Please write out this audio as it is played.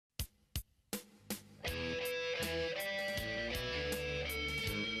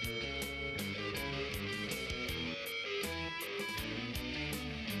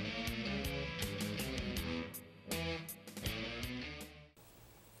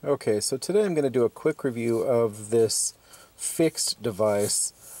Okay, so today I'm going to do a quick review of this FIXD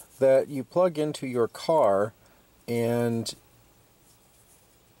device that you plug into your car, and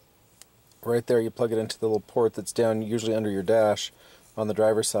right there you plug it into the little port that's down usually under your dash on the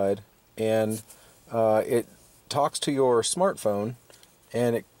driver's side, and it talks to your smartphone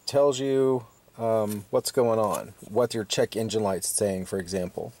and it tells you what's going on, what your check engine light's saying, for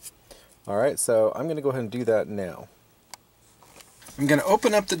example. Alright, so I'm going to go ahead and do that now. I'm going to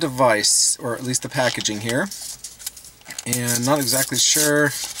open up the device, or at least the packaging here, and not exactly sure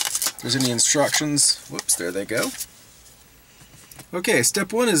if there's any instructions. Whoops, there they go. Okay,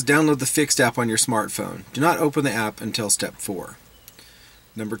 step 1 is download the FIXD app on your smartphone. Do not open the app until step 4.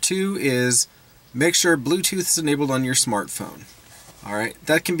 Number 2 is make sure Bluetooth is enabled on your smartphone. Alright,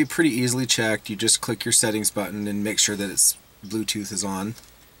 that can be pretty easily checked. You just click your settings button and make sure that Bluetooth is on.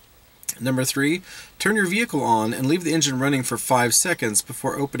 Number 3, turn your vehicle on and leave the engine running for 5 seconds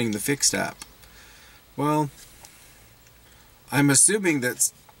before opening the FIXD app. Well, I'm assuming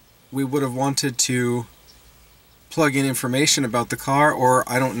that we would have wanted to plug in information about the car, or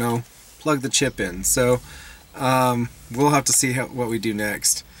I don't know, plug the chip in. So we'll have to see what we do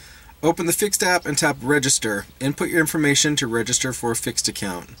next. Open the FIXD app and tap register. Input your information to register for a FIXD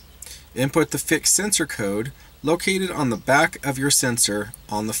account. Input the FIXD sensor code located on the back of your sensor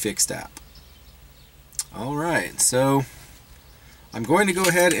on the FIXD app. Alright, so I'm going to go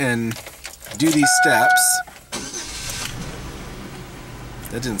ahead and do these steps.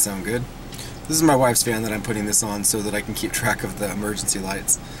 That didn't sound good. This is my wife's fan that I'm putting this on so that I can keep track of the emergency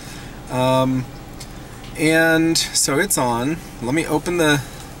lights. And so it's on. Let me open the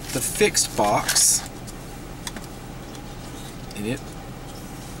FIXD box. And it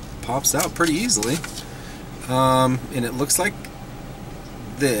pops out pretty easily. And it looks like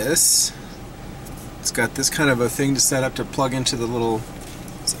this. It's got this kind of a thing to set up to plug into the little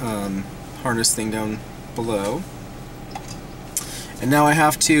harness thing down below. And now I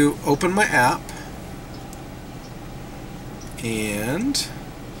have to open my app and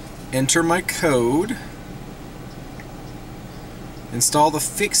enter my code, install the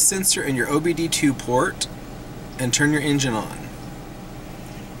FIXD sensor in your OBD-II port, and turn your engine on.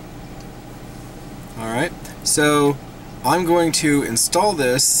 Alright, so I'm going to install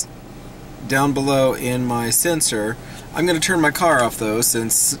this down below in my sensor. I'm going to turn my car off though,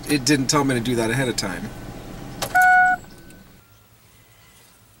 since it didn't tell me to do that ahead of time.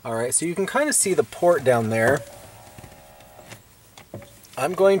 Alright, so you can kind of see the port down there.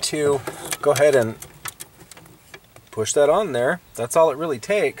 I'm going to go ahead and push that on there. That's all it really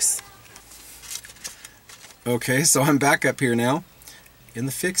takes. Okay, so I'm back up here now in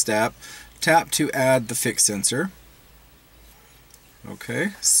the FIXD app. Tap to add the FIXD sensor.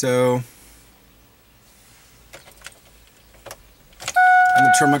 Okay, so I'm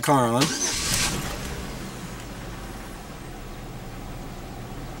going to turn my car on.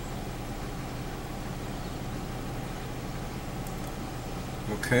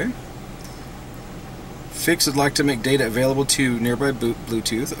 Okay. FIXD would like to make data available to nearby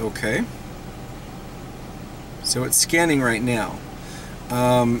Bluetooth. Okay. So it's scanning right now.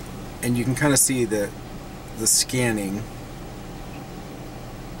 And you can kind of see the scanning.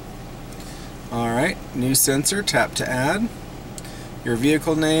 Alright, new sensor, tap to add. Your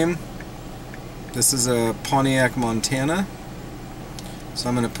vehicle name. This is a Pontiac Montana. So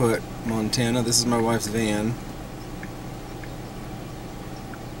I'm going to put Montana. This is my wife's van.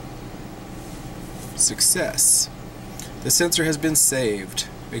 Success. The sensor has been saved.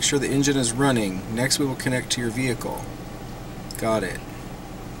 Make sure the engine is running. Next we will connect to your vehicle. Got it.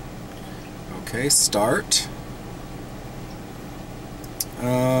 Okay, start.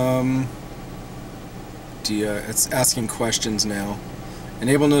 It's asking questions now.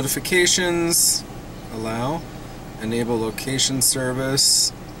 Enable notifications. Allow. Enable location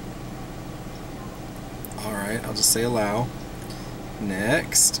service. Alright, I'll just say allow.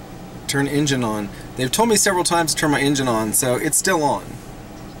 Next. Turn engine on. They've told me several times to turn my engine on, so it's still on.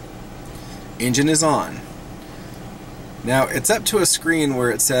 Engine is on. Now it's up to a screen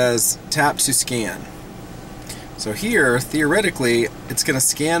where it says tap to scan. So here, theoretically, it's going to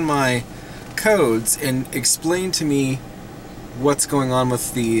scan my codes and explain to me what's going on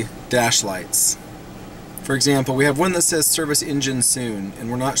with the dash lights. For example, we have one that says service engine soon,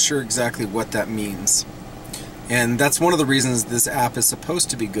 and we're not sure exactly what that means. And that's one of the reasons this app is supposed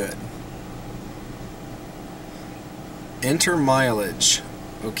to be good. Enter mileage.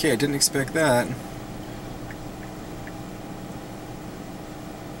 Okay, I didn't expect that.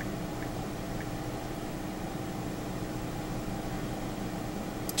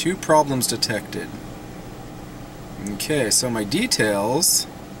 Two problems detected. Okay, so my details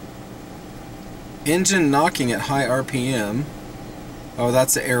engine knocking at high RPM. Oh,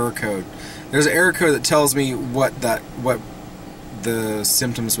 that's the error code. There's an error code that tells me what the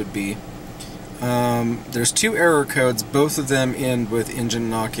symptoms would be. There's 2 error codes, both of them end with engine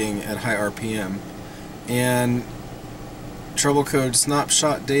knocking at high RPM. And trouble code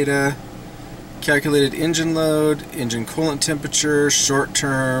snapshot data, calculated engine load, engine coolant temperature,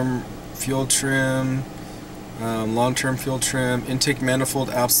 short-term fuel trim, long-term fuel trim, intake manifold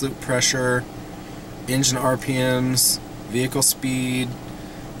absolute pressure, engine RPMs, vehicle speed,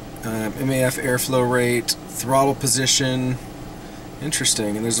 MAF airflow rate, throttle position.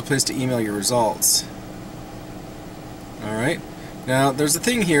 Interesting, and there's a place to email your results. Alright, now there's a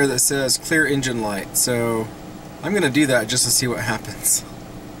thing here that says clear engine light, so I'm going to do that just to see what happens.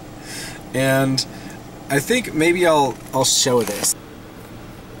 And I think maybe I'll show this.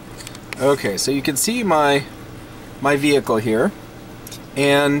 Okay, so you can see my vehicle here,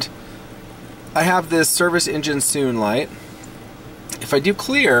 and I have this service engine soon light. If I do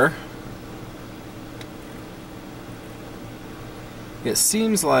clear, it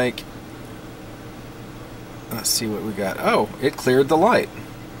seems like, let's see what we got. Oh, it cleared the light.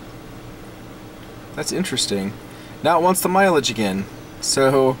 That's interesting. Now it wants the mileage again,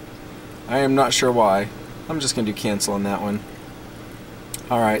 so I am not sure why. I'm just going to do cancel on that one.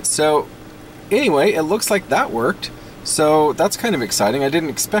 Alright, so anyway, it looks like that worked. So that's kind of exciting. I didn't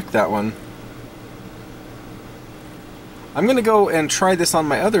expect that one. I'm going to go and try this on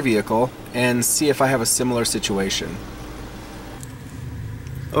my other vehicle and see if I have a similar situation.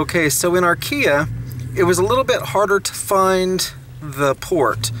 Okay, so in our Kia, it was a little bit harder to find the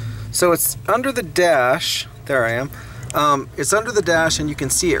port. So it's under the dash. There I am. It's under the dash and you can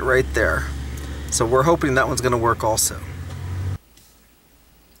see it right there. So we're hoping that one's going to work also.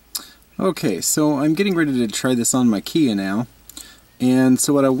 Okay, so I'm getting ready to try this on my Kia now. And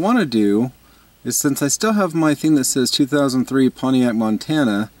so what I want to do is, since I still have my thing that says 2003 Pontiac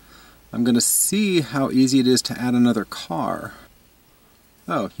Montana, I'm going to see how easy it is to add another car.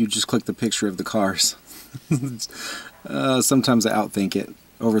 Oh, you just click the picture of the cars. Sometimes I overthink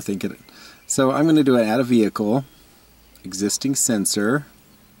it. So I'm going to do an add a vehicle, existing sensor.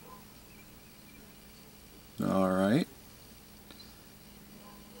 Alright.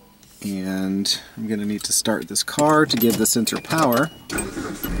 And I'm going to need to start this car to give the sensor power.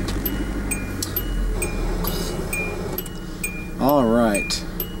 Alright.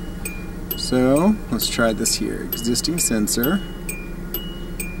 So, let's try this here. Existing sensor.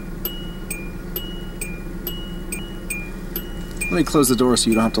 Let me close the door so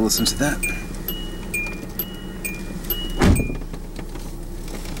you don't have to listen to that.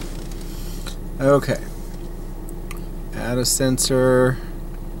 Okay. Add a sensor.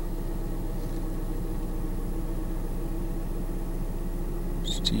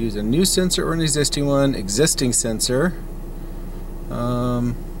 Just to use a new sensor or an existing one. Existing sensor.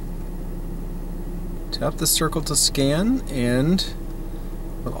 Tap the circle to scan and it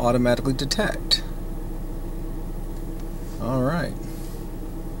will automatically detect. Alright.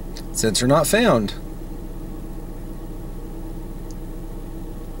 Sensor not found.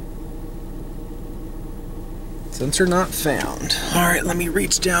 Sensor not found. Alright, let me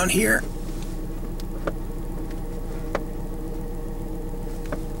reach down here.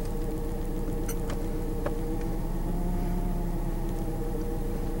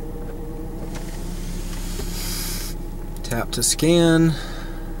 Tap to scan.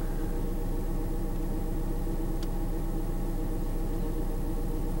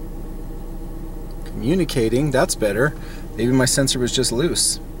 Communicating, that's better. Maybe my sensor was just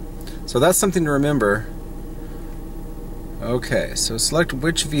loose. So that's something to remember. Okay, so select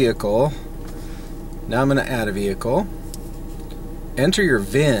which vehicle. Now I'm going to add a vehicle. Enter your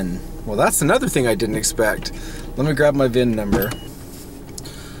VIN. Well, that's another thing I didn't expect. Let me grab my VIN number.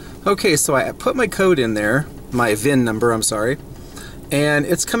 Okay, so I put my code in there. My VIN number, I'm sorry. And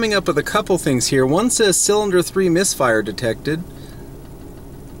it's coming up with a couple things here. One says cylinder 3 misfire detected.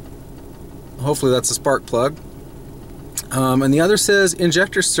 Hopefully that's a spark plug. And the other says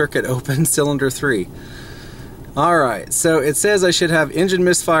injector circuit open, cylinder 3. Alright, so it says I should have engine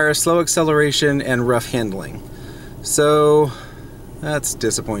misfire, slow acceleration, and rough handling. So that's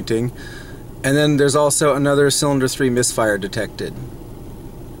disappointing. And then there's also another cylinder 3 misfire detected.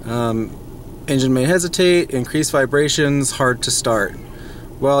 Engine may hesitate, increase vibrations, hard to start.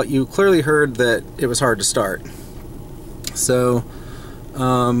 Well, you clearly heard that it was hard to start. So,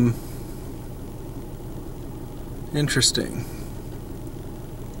 interesting.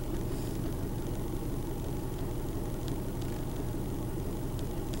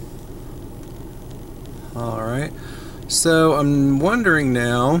 Alright, so I'm wondering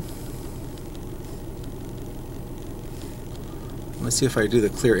now Let's see if I do the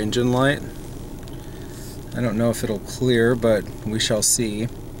clear engine light. I don't know if it'll clear, but we shall see.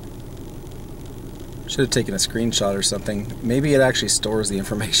 Should have taken a screenshot or something. Maybe it actually stores the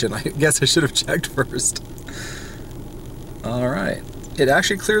information. I guess I should have checked first. Alright. It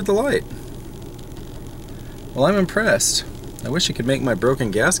actually cleared the light. Well, I'm impressed. I wish it could make my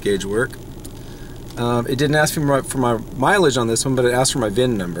broken gas gauge work. It didn't ask for my mileage on this one, but it asked for my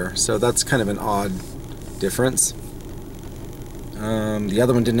VIN number. So that's kind of an odd difference. The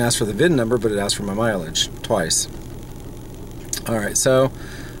other one didn't ask for the VIN number, but it asked for my mileage twice. Alright, so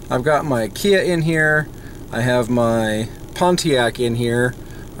I've got my Kia in here. I have my Pontiac in here.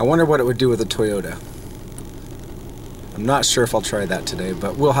 I wonder what it would do with a Toyota. I'm not sure if I'll try that today,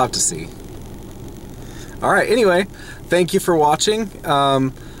 but we'll have to see. Alright, anyway, thank you for watching.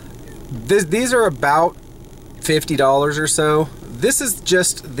 These are about $50 or so. This is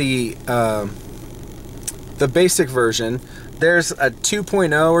just the basic version. There's a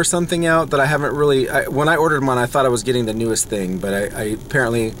 2.0 or something out that I haven't really... when I ordered mine, I thought I was getting the newest thing, but I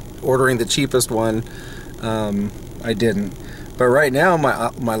apparently, ordering the cheapest one, I didn't. But right now,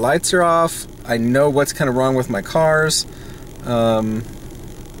 my lights are off. I know what's kind of wrong with my cars. And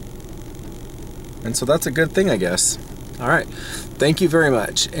so that's a good thing, I guess. Alright, thank you very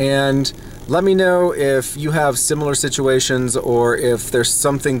much. And let me know if you have similar situations, or if there's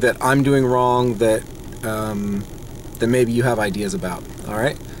something that I'm doing wrong that maybe you have ideas about.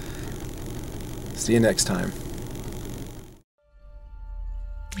 Alright? See you next time.